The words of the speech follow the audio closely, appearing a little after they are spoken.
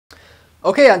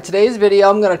Okay, on today's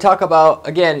video, I'm going to talk about,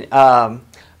 again,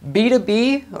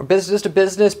 B2B or business to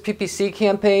business PPC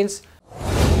campaigns.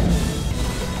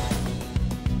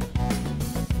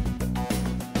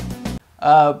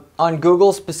 On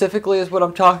Google specifically is what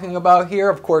I'm talking about here.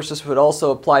 Of course, this would also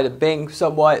apply to Bing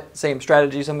somewhat. Same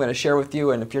strategies I'm going to share with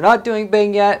you. And if you're not doing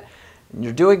Bing yet, and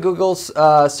you're doing Google's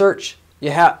search,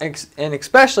 you have, and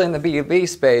especially in the B2B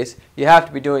space, you have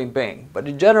to be doing Bing. But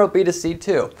in general, B2C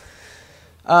too.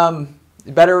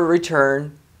 Better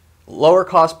return, lower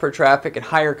cost per traffic, and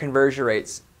higher conversion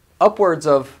rates. Upwards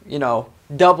of,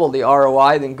 double the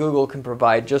ROI than Google can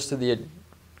provide just to the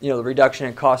the reduction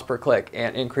in cost per click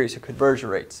and increase in conversion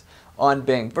rates on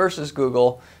Bing versus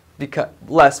Google. Because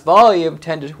less volume,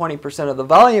 10 to 20% of the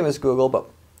volume is Google, but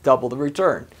double the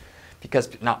return because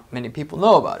not many people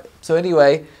know about it. So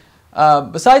anyway,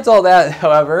 besides all that,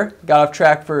 however, got off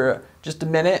track for just a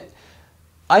minute.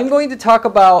 I'm going to talk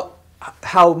about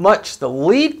how much the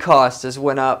lead cost has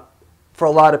went up for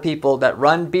a lot of people that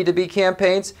run B2B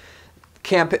campaigns,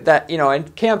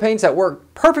 and campaigns that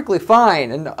work perfectly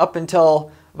fine and up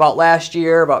until about last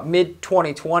year, about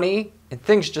mid-2020, and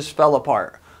things just fell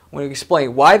apart. I'm going to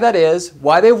explain why that is,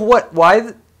 why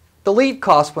the lead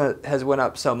cost has went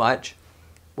up so much,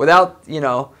 without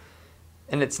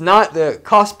and it's not the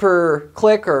cost per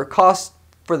click or cost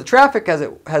for the traffic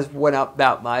has went up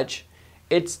that much.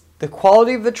 It's the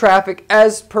quality of the traffic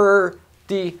as per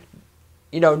the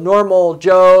normal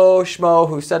Joe Schmo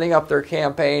who's setting up their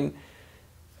campaign.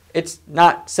 It's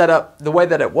not set up the way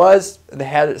that it was. They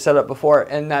had it set up before,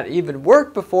 and that even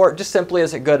worked before. It just simply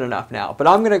isn't good enough now. But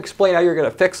I'm going to explain how you're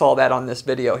going to fix all that on this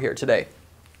video here today.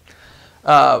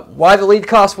 Why the lead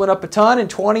cost went up a ton in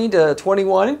 20 to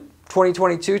 21,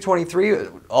 2022, 23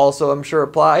 also I'm sure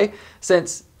apply.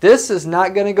 Since this is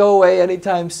not going to go away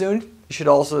anytime soon, you should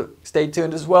also stay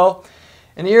tuned as well.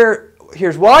 And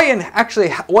here's why, and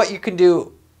actually what you can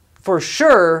do for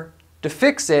sure to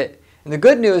fix it. And the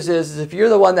good news is if you're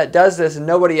the one that does this and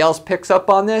nobody else picks up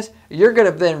on this, you're going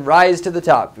to then rise to the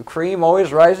top. The cream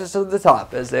always rises to the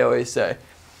top, as they always say.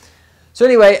 So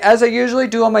anyway, as I usually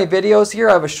do on my videos here,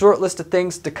 I have a short list of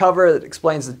things to cover that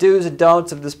explains the do's and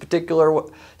don'ts of this particular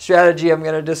strategy I'm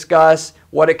going to discuss,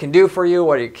 what it can do for you,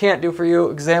 what it can't do for you,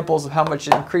 examples of how much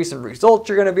increase in results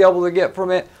you're going to be able to get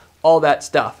from it, all that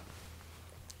stuff.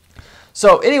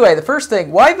 So anyway, the first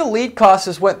thing, why the lead costs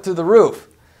just went through the roof.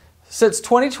 Since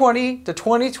 2020 to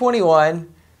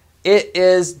 2021, it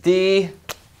is the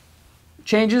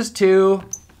changes to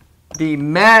the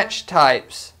match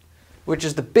types, which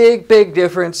is the big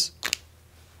difference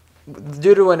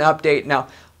due to an update. Now,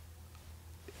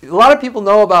 a lot of people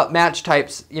know about match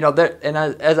types, and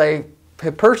as I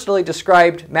have personally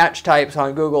described match types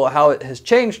on Google, how it has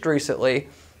changed recently.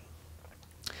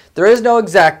 There is no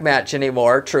exact match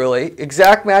anymore, truly.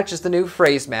 Exact match is the new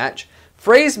phrase match.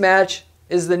 Phrase match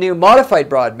is the new modified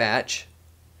broad match,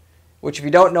 which if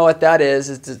you don't know what that is,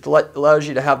 it allows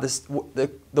you to have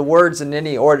the words in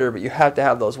any order, but you have to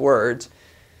have those words.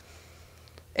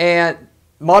 And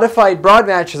modified broad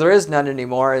match, there is none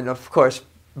anymore, and of course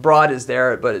broad is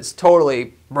there, but it's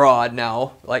totally broad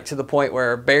now, like to the point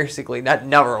where basically that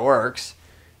never works.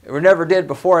 It never did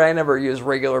before. I never used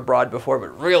regular broad before,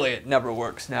 but really it never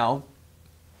works now.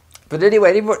 But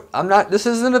anyway, this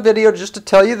isn't a video just to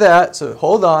tell you that, so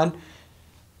hold on.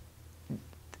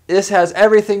 This has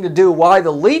everything to do why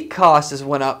the lead cost has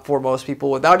went up for most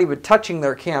people without even touching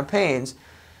their campaigns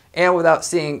and without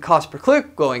seeing cost per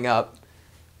click going up.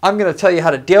 I'm going to tell you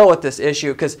how to deal with this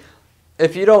issue, because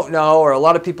if you don't know, or a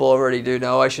lot of people already do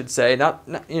know, I should say,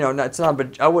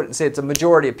 I wouldn't say it's a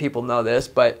majority of people know this,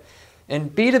 but in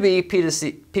B2B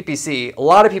PPC, a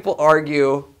lot of people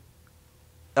argue,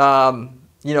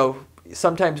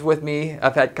 sometimes with me,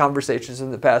 I've had conversations in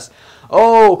the past,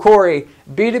 oh, Corey,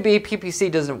 B2B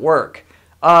PPC doesn't work.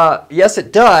 Yes,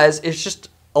 it does. It's just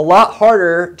a lot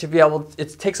harder to be able,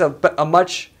 it takes a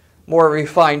much more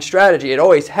refined strategy. It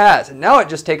always has. And now it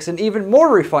just takes an even more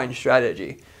refined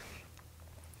strategy.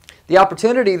 The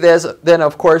opportunity then,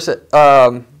 of course,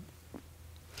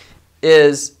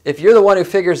 is if you're the one who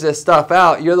figures this stuff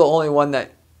out, you're the only one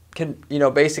that can,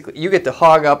 basically, you get to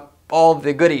hog up all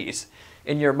the goodies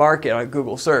in your market on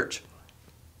Google search.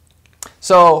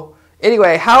 So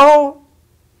anyway, how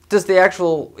does the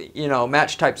actual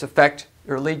match types affect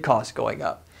your lead cost going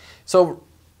up? So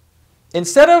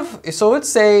let's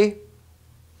say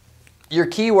your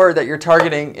keyword that you're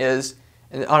targeting is,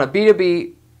 on a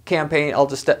B2B campaign, I'll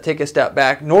just take a step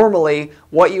back. Normally,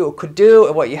 what you could do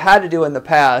and what you had to do in the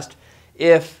past,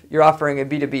 if you're offering a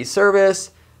B2B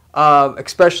service,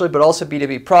 especially, but also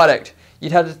B2B product,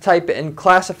 you'd have to type it and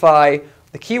classify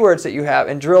the keywords that you have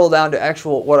and drill down to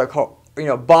actual what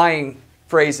buying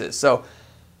phrases. So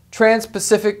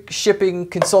Trans-Pacific Shipping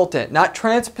Consultant, not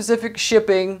Trans-Pacific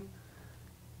Shipping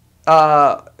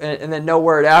and then no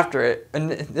word after it.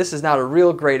 And this is not a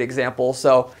real great example.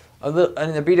 So in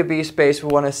the B2B space, we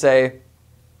want to say,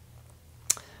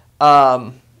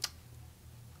 let's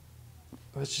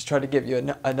just try to give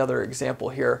you another example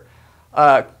here.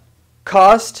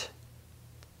 Cost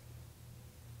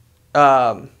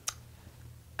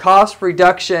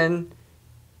reduction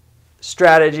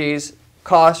strategies,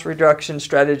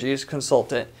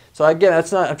 consultant. So again,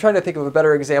 I'm trying to think of a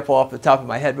better example off the top of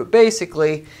my head, but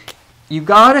basically,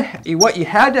 what you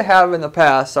had to have in the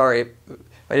past, sorry,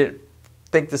 I didn't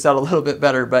think this out a little bit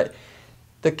better, but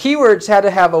the keywords had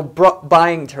to have a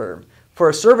buying term. For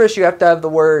a service, you have to have the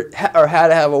word, or had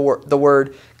to have the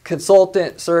word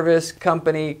consultant, service,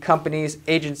 company, companies,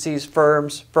 agencies,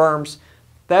 firms,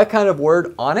 that kind of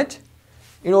word on it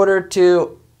in order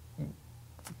to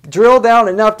drill down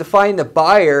enough to find the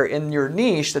buyer in your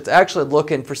niche that's actually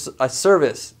looking for a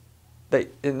service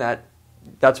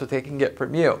that's what they can get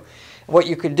from you. What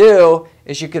you could do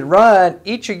is you could run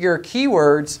each of your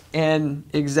keywords in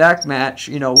exact match,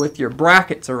 with your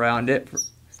brackets around it,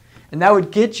 and that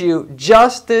would get you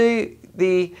just the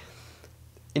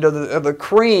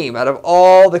cream out of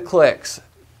all the clicks.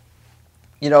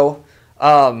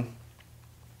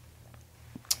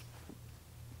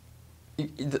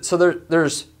 So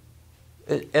there's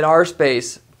in our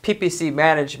space PPC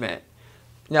management.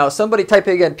 Now somebody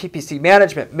typing in PPC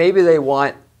management, maybe they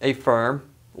want a firm.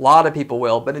 A lot of people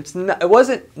will, but it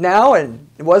wasn't now, and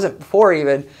it wasn't before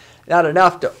even, not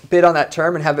enough to bid on that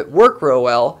term and have it work real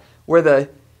well. Where the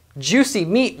juicy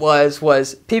meat was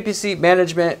PPC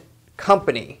management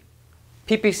company,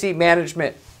 PPC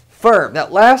management firm.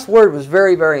 That last word was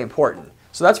very, very important.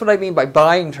 So that's what I mean by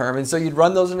buying term. And so you'd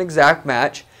run those in exact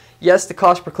match. Yes, the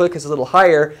cost per click is a little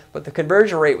higher, but the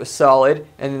conversion rate was solid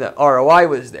and the ROI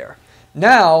was there.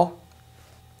 Now,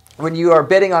 when you are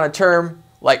bidding on a term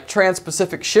like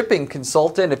Trans-Pacific Shipping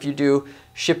Consultant, if you do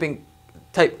shipping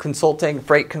type consulting,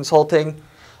 freight consulting,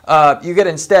 you get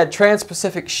instead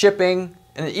Trans-Pacific Shipping.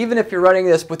 And even if you're running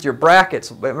this with your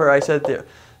brackets, remember I said at the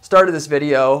start of this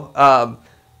video,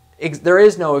 there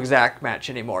is no exact match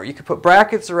anymore. You can put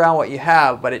brackets around what you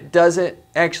have, but it doesn't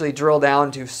actually drill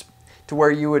down to where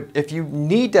you would, if you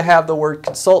need to have the word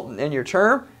consultant in your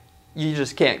term, you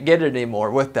just can't get it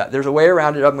anymore with that. There's a way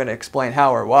around it. I'm going to explain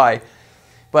how or why.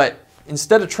 But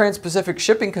instead of Trans-Pacific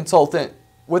Shipping Consultant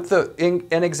with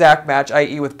an exact match,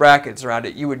 i.e. with brackets around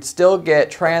it, you would still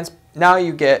get now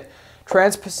you get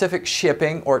Trans-Pacific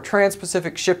Shipping or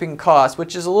Trans-Pacific Shipping Cost,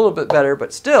 which is a little bit better,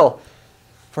 but still,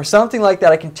 for something like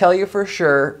that, I can tell you for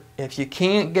sure, if you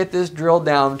can't get this drilled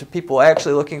down to people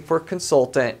actually looking for a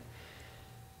consultant,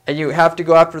 and you have to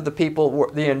go after the people,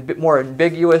 the more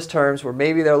ambiguous terms where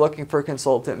maybe they're looking for a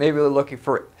consultant, maybe they're looking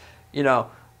for,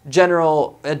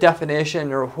 general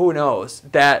definition, or who knows,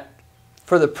 that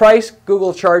for the price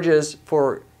Google charges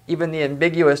for even the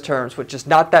ambiguous terms, which is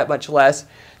not that much less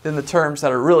than the terms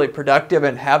that are really productive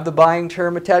and have the buying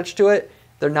term attached to it,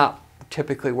 they're not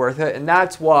typically worth it. And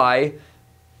that's why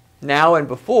now and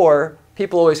before,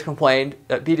 people always complained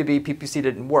that B2B PPC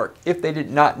didn't work if they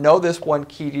did not know this one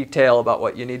key detail about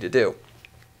what you need to do.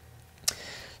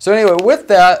 So anyway, with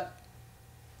that,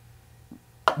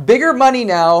 bigger money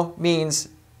now means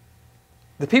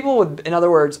the people with, in other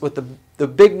words, with the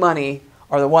big money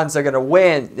are the ones that are going to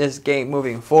win this game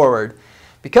moving forward.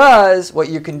 Because what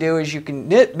you can do is you can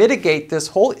mitigate this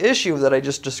whole issue that I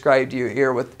just described to you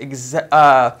here with exact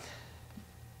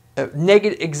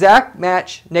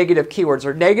match negative keywords,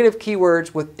 or negative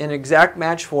keywords with an exact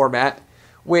match format,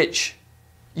 which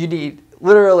you need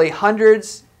literally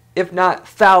hundreds, if not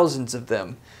thousands of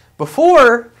them.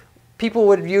 Before, people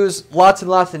would use lots and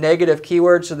lots of negative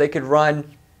keywords so they could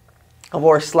run a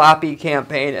more sloppy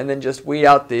campaign and then just weed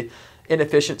out the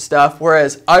inefficient stuff,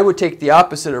 whereas I would take the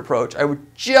opposite approach. I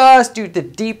would just do the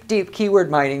deep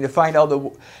keyword mining to find all the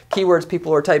keywords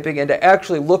people are typing in to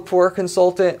actually look for a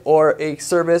consultant or a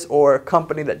service or a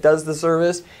company that does the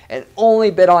service, and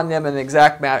only bid on them in an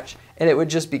exact match, and it would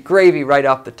just be gravy right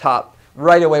off the top,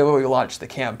 right away when we launched the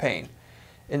campaign.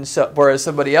 And so, whereas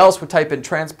somebody else would type in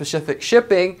Trans-Pacific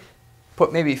Shipping,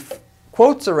 put maybe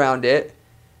quotes around it,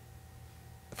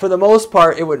 for the most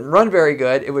part, it wouldn't run very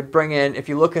good. It would bring in, if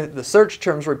you look at the search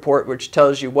terms report, which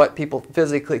tells you what people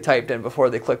physically typed in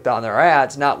before they clicked on their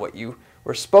ads, not what you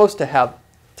were supposed to have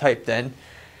typed in,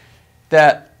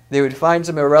 that they would find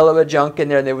some irrelevant junk in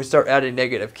there and they would start adding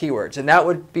negative keywords. And that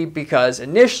would be because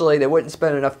initially they wouldn't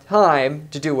spend enough time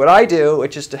to do what I do,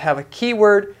 which is to have a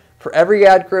keyword for every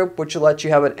ad group, which will let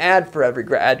you have an ad for every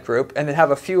ad group, and then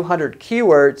have a few hundred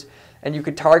keywords and you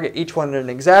could target each one in an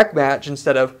exact match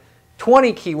instead of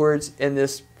 20 keywords in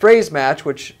this phrase match,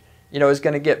 which is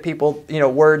going to get people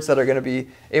words that are going to be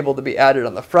able to be added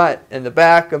on the front and the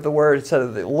back of the word instead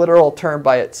of the literal term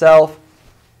by itself.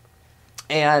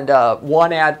 And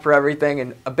one ad for everything,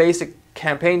 and a basic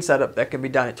campaign setup that can be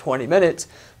done in 20 minutes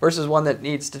versus one that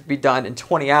needs to be done in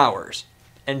 20 hours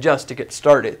and just to get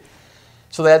started.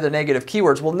 So they had the negative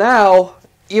keywords. Well, now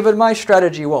even my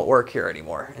strategy won't work here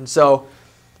anymore. And so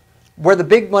where the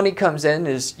big money comes in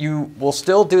is you will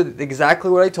still do exactly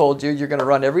what I told you. You're going to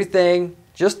run everything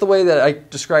just the way that I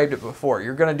described it before.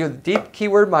 You're going to do the deep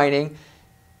keyword mining,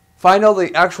 find all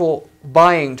the actual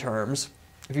buying terms.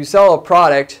 If you sell a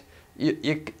product,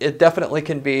 it definitely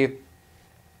can be,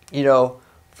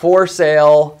 for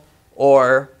sale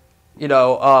or,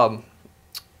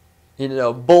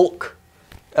 bulk.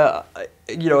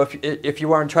 If you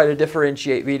want to try to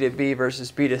differentiate B2B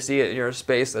versus B2C in your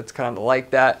space, that's kind of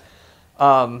like that.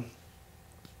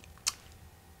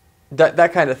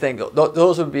 That kind of thing.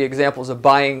 Those would be examples of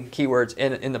buying keywords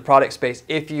in the product space.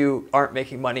 If you aren't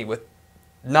making money with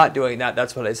not doing that,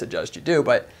 that's what I suggest you do.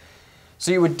 But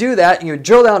so you would do that, and you would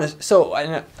drill down. So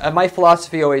and my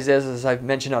philosophy always is, as I've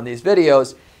mentioned on these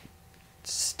videos,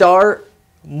 start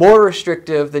more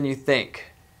restrictive than you think.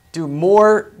 Do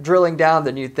more drilling down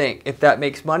than you think. If that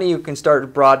makes money, you can start to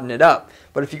broaden it up.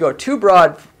 But if you go too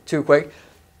broad too quick,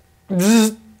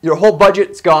 your whole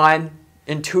budget's gone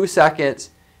in 2 seconds.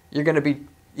 You're going to be,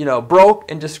 broke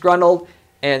and disgruntled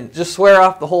and just swear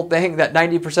off the whole thing that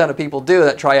 90% of people do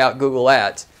that try out Google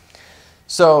Ads.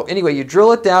 So anyway, you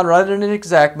drill it down, run it in an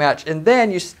exact match, and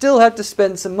then you still have to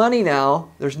spend some money now.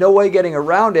 There's no way getting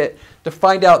around it to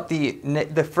find out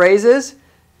the phrases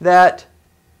that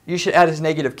you should add as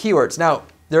negative keywords. Now,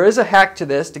 there is a hack to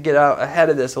this to get out ahead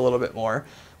of this a little bit more.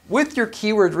 With your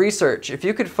keyword research, if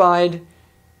you could find,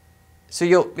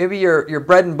 maybe your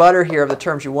bread and butter here of the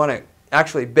terms you want to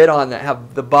actually bid on that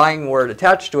have the buying word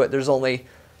attached to it, there's only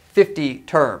 50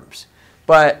 terms.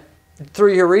 But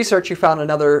through your research, you found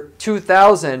another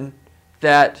 2,000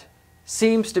 that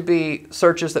seems to be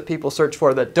searches that people search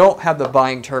for that don't have the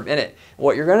buying term in it.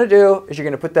 What you're going to do is you're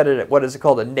going to put that in what is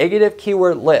called a negative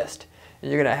keyword list. And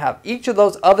you're going to have each of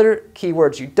those other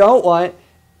keywords you don't want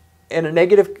in a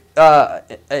negative,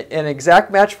 an exact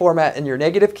match format in your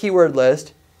negative keyword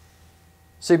list.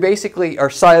 So you basically are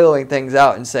siloing things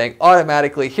out and saying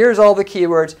automatically, here's all the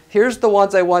keywords, here's the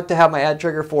ones I want to have my ad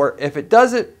trigger for. If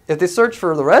they search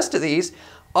for the rest of these,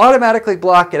 automatically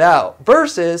block it out,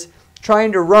 versus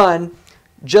trying to run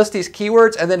just these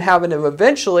keywords and then having to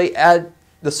eventually add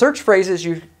the search phrases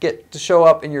you get to show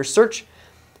up in your search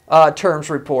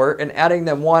terms report and adding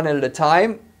them one at a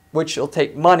time, which will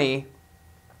take money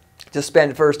to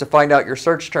spend first to find out your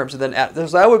search terms and then add. So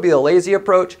that would be a lazy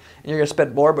approach, and you're going to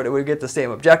spend more, but it would get the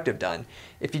same objective done.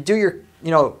 If you do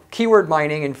your keyword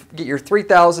mining and get your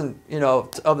 3,000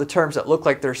 of the terms that look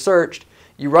like they're searched,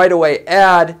 you right away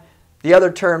add the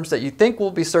other terms that you think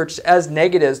will be searched as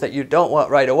negatives that you don't want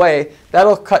right away.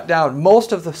 That'll cut down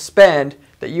most of the spend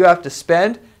that you have to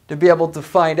spend to be able to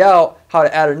find out how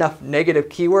to add enough negative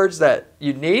keywords that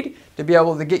you need to be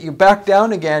able to get you back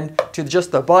down again to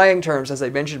just the buying terms, as I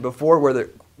mentioned before, where the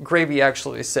gravy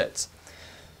actually sits.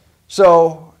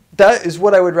 So that is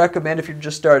what I would recommend if you're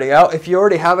just starting out. If you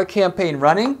already have a campaign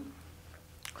running,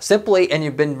 simply, and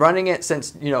you've been running it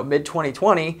since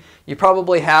mid-2020, you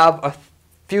probably have a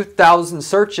few thousand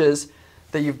searches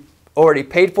that you've already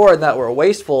paid for and that were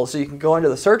wasteful. So you can go into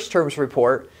the search terms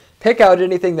report, pick out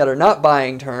anything that are not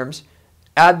buying terms,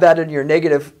 add that in your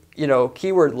negative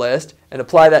keyword list, and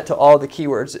apply that to all the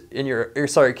keywords in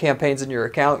your campaigns in your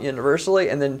account universally,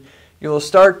 and then you will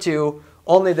start to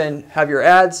only then have your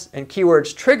ads and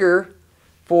keywords trigger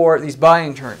for these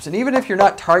buying terms. And even if you're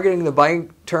not targeting the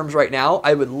buying terms right now,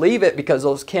 I would leave it, because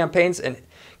those campaigns and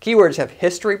keywords have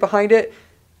history behind it.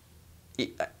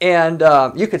 And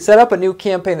you could set up a new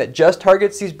campaign that just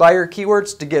targets these buyer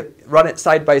keywords to run it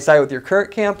side by side with your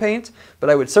current campaigns. But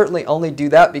I would certainly only do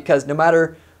that, because no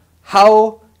matter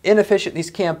how inefficient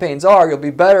these campaigns are, you'll be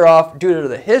better off due to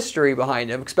the history behind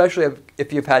them, especially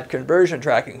if you've had conversion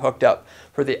tracking hooked up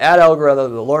for the ad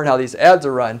algorithm to learn how these ads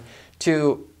are run,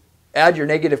 to add your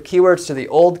negative keywords to the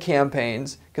old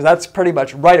campaigns, because that's pretty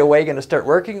much right away going to start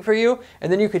working for you.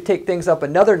 And then you could take things up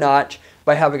another notch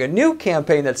by having a new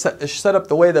campaign that's set up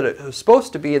the way that it was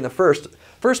supposed to be in the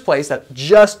first place, that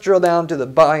just drill down to the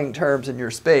buying terms in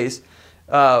your space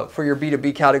for your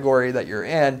B2B category that you're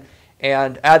in,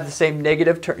 and add the same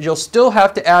negative terms. You'll still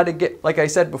have to add, like I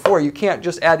said before, you can't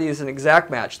just add these in exact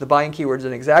match, the buying keywords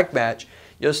in exact match.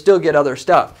 you'll still get other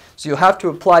stuff. So you'll have to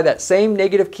apply that same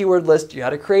negative keyword list you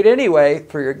had to create anyway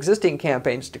for your existing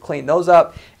campaigns to clean those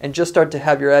up and just start to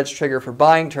have your ads trigger for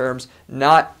buying terms,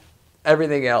 not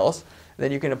everything else.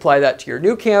 Then you can apply that to your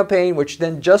new campaign, which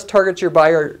then just targets your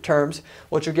buyer terms,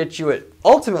 which will get you at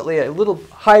ultimately a little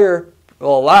higher,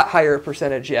 well, a lot higher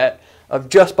percentage yet of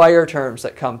just buyer terms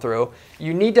that come through.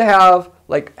 You need to have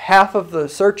like half of the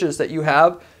searches that you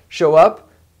have show up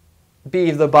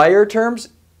be the buyer terms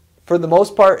for the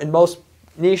most part in most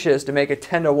niches to make a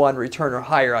 10-to-1 return or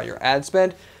higher on your ad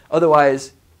spend.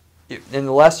 Otherwise, and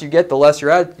the less you get, the less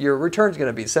your return is going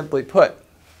to be, simply put.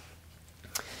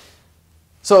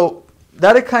 So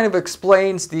that kind of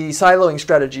explains the siloing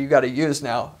strategy you got to use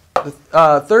now.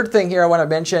 The third thing here I want to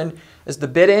mention is the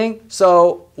bidding.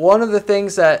 So one of the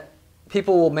things that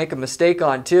people will make a mistake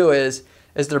on too is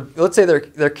let's say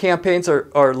their campaigns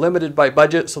are limited by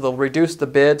budget, so they'll reduce the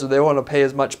bids or they want to pay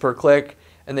as much per click,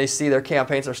 and they see their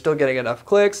campaigns are still getting enough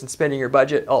clicks and spending your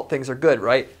budget, all things are good,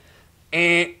 right?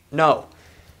 No.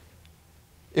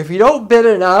 If you don't bid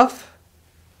enough,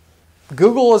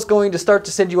 Google is going to start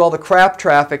to send you all the crap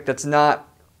traffic that's not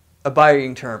a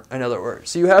buying term, in other words.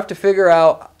 So you have to figure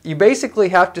out, you basically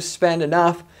have to spend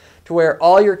enough to where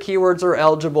all your keywords are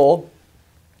eligible,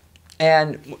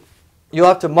 and you'll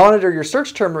have to monitor your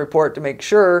search term report to make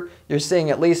sure you're seeing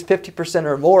at least 50%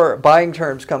 or more buying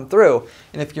terms come through.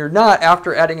 And if you're not,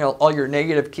 after adding all your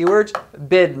negative keywords,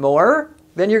 bid more,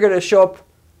 then you're going to show up,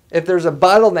 if there's a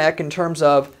bottleneck in terms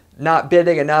of not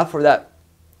bidding enough, or that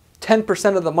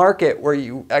 10% of the market where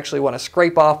you actually want to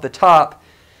scrape off the top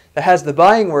that has the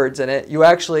buying words in it, you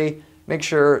actually make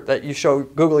sure that you show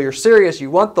Google you're serious, you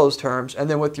want those terms, and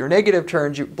then with your negative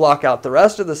terms you block out the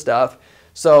rest of the stuff.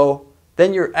 So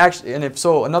then you're actually, and if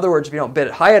so, in other words, if you don't bid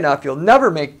it high enough, you'll never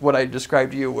make what I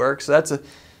described to you work. So that's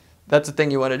a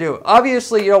thing you want to do.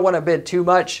 Obviously, you don't want to bid too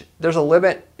much. There's a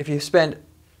limit. If you spend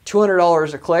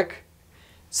 $200 a click,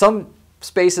 some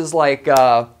spaces like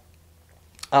what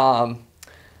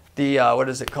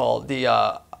is it called?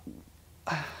 The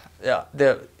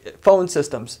phone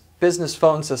systems, business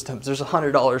phone systems. There's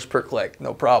 $100 per click,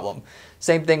 no problem.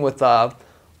 Same thing with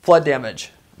flood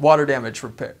damage, water damage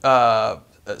repair,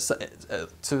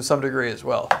 to some degree as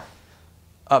well.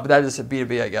 But that is a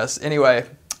B2B, I guess. Anyway,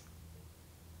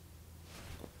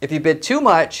 if you bid too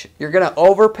much, you're going to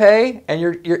overpay,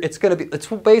 and it's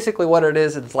basically what it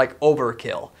is. It's like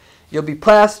overkill. You'll be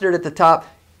plastered at the top.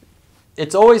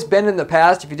 It's always been in the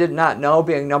past, if you did not know,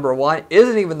 being number one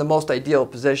isn't even the most ideal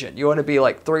position. You want to be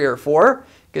like 3 or 4,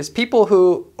 because people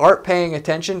who aren't paying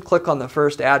attention click on the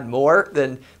first ad more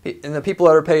and the people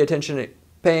that are paying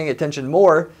attention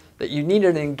more, that you need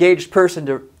an engaged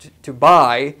person to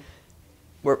buy,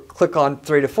 or click on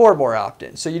 3 to 4 more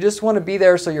often. So you just want to be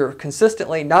there so you're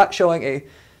consistently not showing a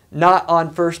not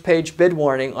on first page bid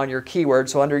warning on your keywords.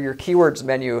 So under your keywords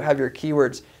menu, have your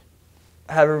keywords,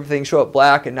 have everything show up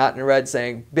black and not in red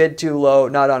saying bid too low,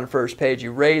 not on first page.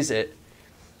 You raise it.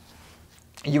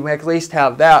 You at least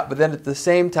have that, but then at the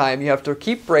same time you have to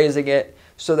keep raising it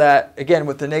so that, again,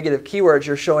 with the negative keywords,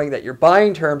 you're showing that your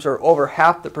buying terms are over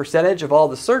half the percentage of all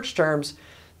the search terms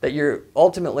that you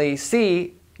ultimately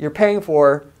see you're paying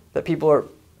for, that people are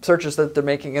searches that they're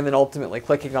making and then ultimately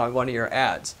clicking on one of your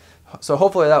ads. So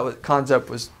hopefully that concept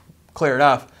was clear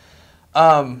enough.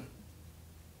 Let's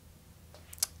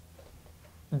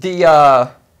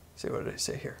see, what did I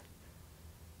say here?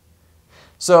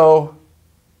 So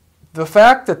the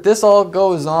fact that this all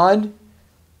goes on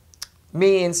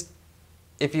means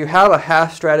if you have a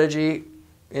half strategy,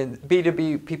 in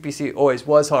B2B PPC always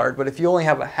was hard, but if you only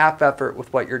have a half effort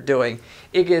with what you're doing,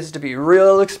 it gets to be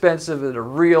real expensive in a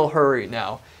real hurry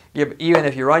now. Even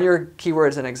if you run your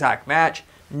keywords an exact match,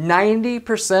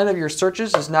 90% of your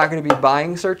searches is not going to be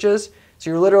buying searches. So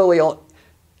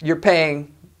you're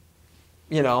paying,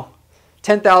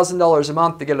 $10,000 a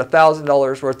month to get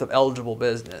 $1,000 worth of eligible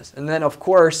business. And then of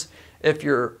course, if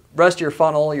your rest of your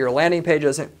funnel, your landing page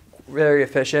isn't very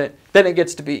efficient, then it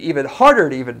gets to be even harder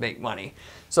to even make money.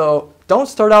 So don't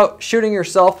start out shooting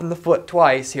yourself in the foot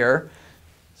twice here.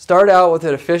 Start out with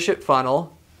an efficient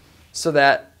funnel so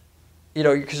that,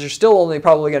 because you're still only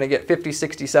probably going to get 50,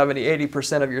 60, 70,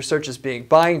 80% of your searches being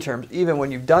buying terms, even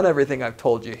when you've done everything I've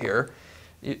told you here.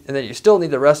 And then you still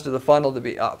need the rest of the funnel to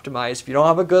be optimized. If you don't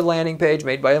have a good landing page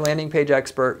made by a landing page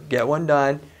expert, get one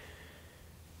done.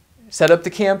 Set up the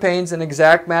campaigns in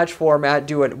exact match format.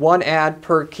 Do it one ad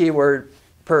per keyword,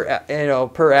 per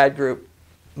ad group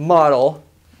model.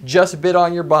 Just bid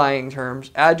on your buying terms.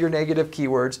 Add your negative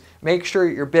keywords. Make sure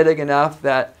you're bidding enough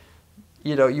that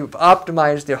you've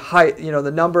optimized the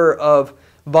the number of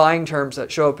buying terms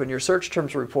that show up in your search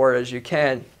terms report as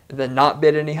and then not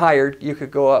bid any higher. You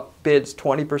could go up bids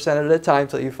 20% at a time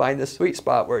until you find the sweet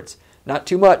spot where it's not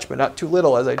too much but not too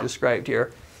little, as I described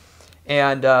here.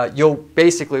 And you'll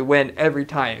basically win every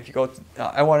time. If you go,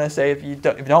 I want to say, if you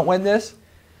don't win this,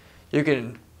 you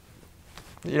can,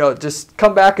 just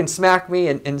come back and smack me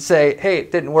and say, hey,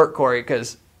 it didn't work, Corey,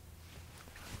 because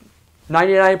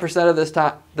 99% of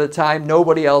the time,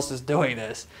 nobody else is doing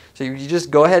this. So you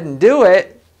just go ahead and do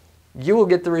it, you will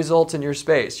get the results in your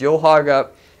space. You'll hog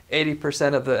up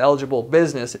 80% of the eligible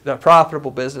business, the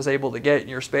profitable business able to get in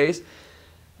your space.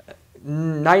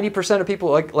 90% of people,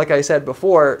 like I said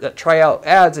before, that try out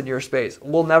ads in your space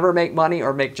will never make money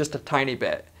or make just a tiny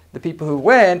bit. The people who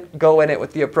win go in it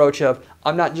with the approach of,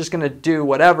 I'm not just going to do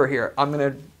whatever here. I'm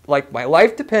going to, like my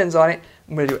life depends on it,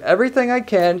 I'm going to do everything I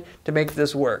can to make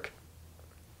this work.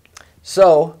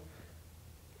 So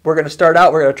we're going to start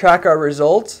out, we're going to track our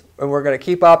results, and we're going to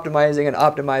keep optimizing and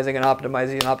optimizing and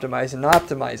optimizing and optimizing and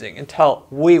optimizing until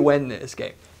we win this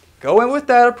game. Go in with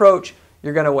that approach,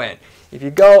 you're going to win. If you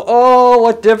go, oh,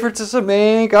 what difference does it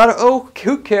make? Oh,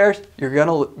 who cares? You're going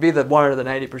to be one of the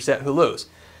 90% who lose.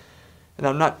 And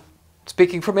I'm not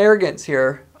speaking from arrogance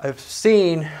here. I've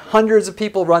seen hundreds of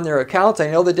people run their accounts. I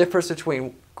know the difference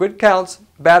between good accounts,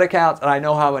 bad accounts, and I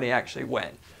know how many actually win.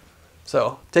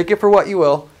 So take it for what you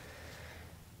will.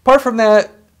 Apart from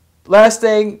that, last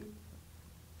thing,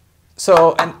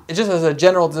 and just as a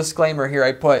general disclaimer here,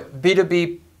 I put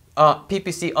B2B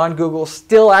PPC on Google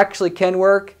still actually can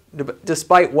work,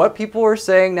 despite what people are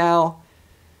saying now,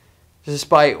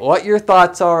 despite what your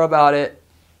thoughts are about it.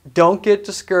 Don't get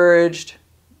discouraged.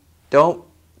 Don't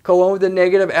go in with a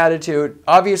negative attitude.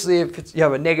 Obviously, if you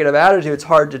have a negative attitude, it's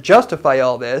hard to justify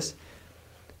all this.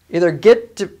 Either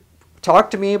get to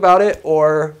talk to me about it,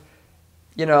 or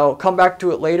come back to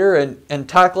it later and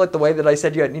tackle it the way that I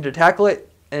said you need to tackle it,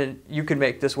 and you can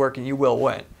make this work and you will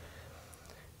win.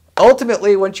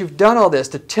 Ultimately, once you've done all this,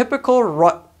 the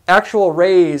typical actual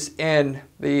raise in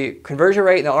the conversion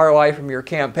rate and the ROI from your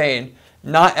campaign,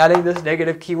 not adding this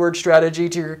negative keyword strategy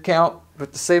to your account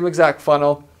with the same exact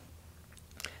funnel.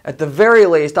 At the very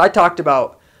least, I talked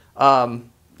about, most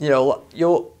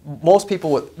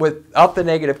people without the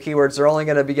negative keywords are only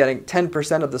going to be getting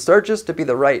 10% of the searches to be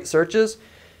the right searches.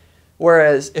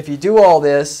 Whereas if you do all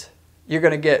this, you're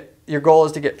going to get, your goal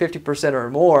is to get 50% or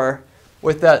more.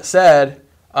 With that said,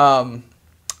 your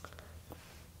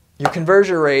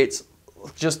conversion rates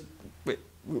just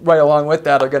right along with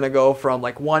that are going to go from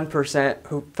like 1%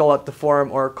 who fill out the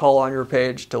form or call on your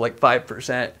page to like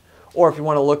 5%. Or if you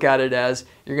want to look at it as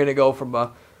you're going to go from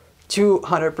a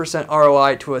 200%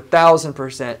 ROI to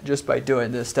 1,000% just by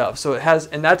doing this stuff. So it has,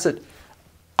 and that's an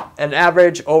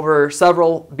average over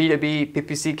several B2B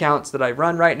PPC counts that I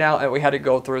run right now, and we had to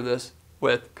go through this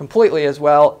with completely as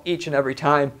well each and every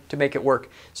time to make it work.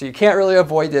 So you can't really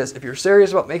avoid this. If you're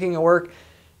serious about making it work,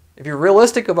 if you're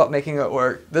realistic about making it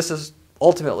work, this is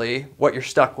ultimately what you're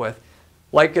stuck with.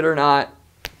 Like it or not,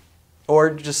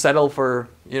 or just settle for,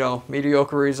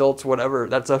 mediocre results, whatever,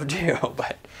 that's up to you.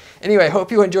 But anyway,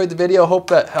 hope you enjoyed the video. Hope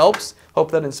that helps.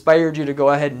 Hope that inspired you to go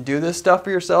ahead and do this stuff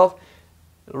for yourself.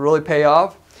 It'll really pay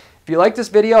off. If you like this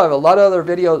video, I have a lot of other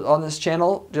videos on this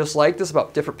channel just like this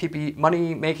about different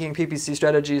money-making PPC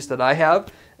strategies that I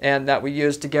have and that we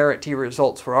use to guarantee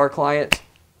results for our clients,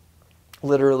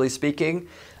 literally speaking.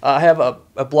 I have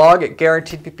a blog at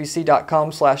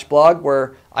guaranteedppc.com/blog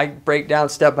where I break down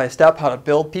step by step how to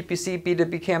build PPC,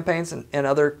 B2B campaigns, and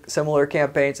other similar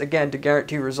campaigns, again, to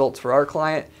guarantee results for our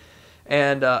clients,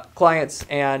 and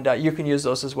you can use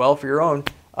those as well for your own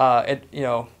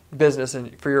business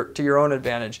and to your own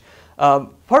advantage.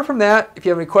 Apart from that, if you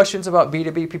have any questions about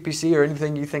B2B PPC or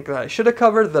anything you think that I should have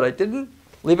covered that I didn't,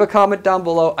 leave a comment down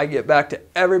below. I get back to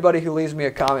everybody who leaves me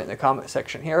a comment in the comment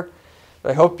section here.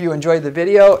 But I hope you enjoyed the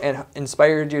video and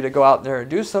inspired you to go out there and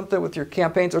do something with your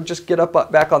campaigns, or just get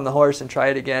back on the horse and try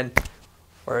it again,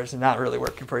 or it's not really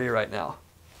working for you right now.